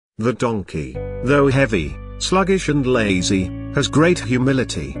The donkey, though heavy, sluggish and lazy, has great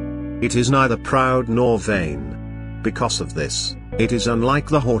humility. It is neither proud nor vain. Because of this, it is unlike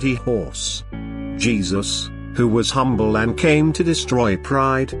the haughty horse. Jesus, who was humble and came to destroy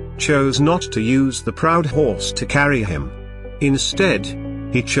pride, chose not to use the proud horse to carry him. Instead,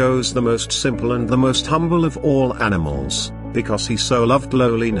 he chose the most simple and the most humble of all animals, because he so loved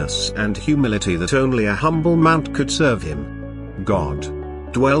lowliness and humility that only a humble mount could serve him. God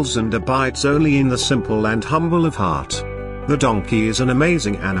dwells and abides only in the simple and humble of heart. The donkey is an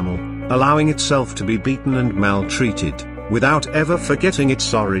amazing animal, allowing itself to be beaten and maltreated, without ever forgetting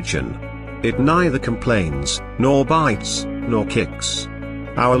its origin. It neither complains, nor bites, nor kicks.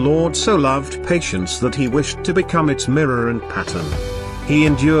 Our Lord so loved patience that he wished to become its mirror and pattern. He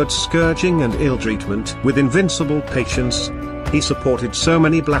endured scourging and ill-treatment with invincible patience. He supported so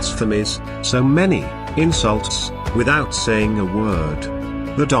many blasphemies, so many insults, without saying a word.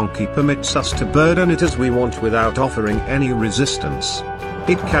 The donkey permits us to burden it as we want without offering any resistance.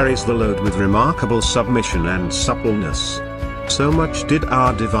 It carries the load with remarkable submission and suppleness. So much did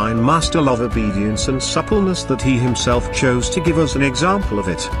our Divine Master love obedience and suppleness that he himself chose to give us an example of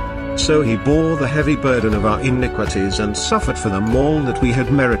it. So he bore the heavy burden of our iniquities and suffered for them all that we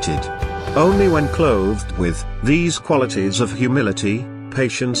had merited. Only when clothed with these qualities of humility,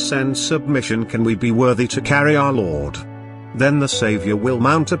 patience and submission can we be worthy to carry our Lord. Then the Savior will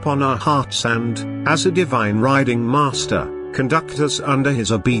mount upon our hearts and, as a divine riding master, conduct us under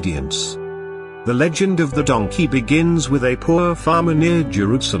his obedience. The legend of the donkey begins with a poor farmer near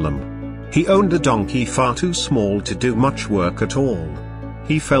Jerusalem. He owned a donkey far too small to do much work at all.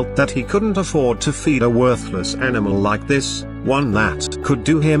 He felt that he couldn't afford to feed a worthless animal like this, one that could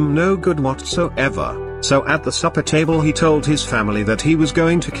do him no good whatsoever, so at the supper table he told his family that he was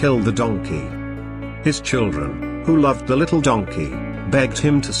going to kill the donkey. His children, who loved the little donkey, begged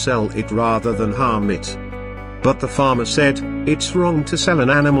him to sell it rather than harm it. But the farmer said, "It's wrong to sell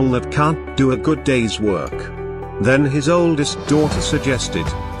an animal that can't do a good day's work." Then his oldest daughter suggested,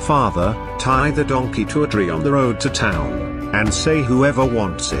 "Father, tie the donkey to a tree on the road to town, and say whoever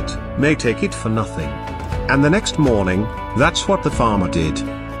wants it, may take it for nothing." And the next morning, that's what the farmer did.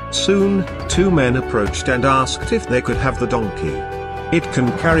 Soon, two men approached and asked if they could have the donkey. "It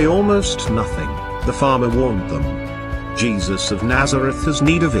can carry almost nothing," the farmer warned them. "Jesus of Nazareth has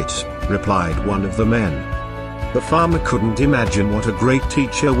need of it," replied one of the men. The farmer couldn't imagine what a great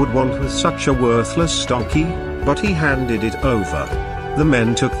teacher would want with such a worthless donkey, but he handed it over. The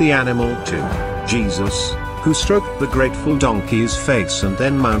men took the animal to Jesus, who stroked the grateful donkey's face and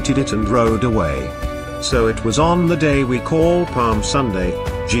then mounted it and rode away. So it was on the day we call Palm Sunday,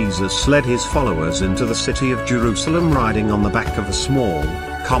 Jesus led his followers into the city of Jerusalem riding on the back of a small,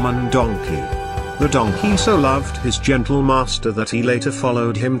 common donkey. The donkey so loved his gentle master that he later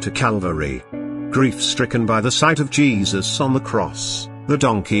followed him to Calvary. Grief-stricken by the sight of Jesus on the cross, the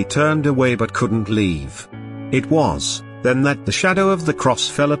donkey turned away but couldn't leave. It was then that the shadow of the cross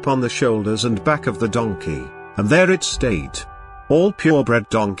fell upon the shoulders and back of the donkey, and there it stayed. All purebred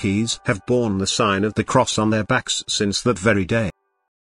donkeys have borne the sign of the cross on their backs since that very day.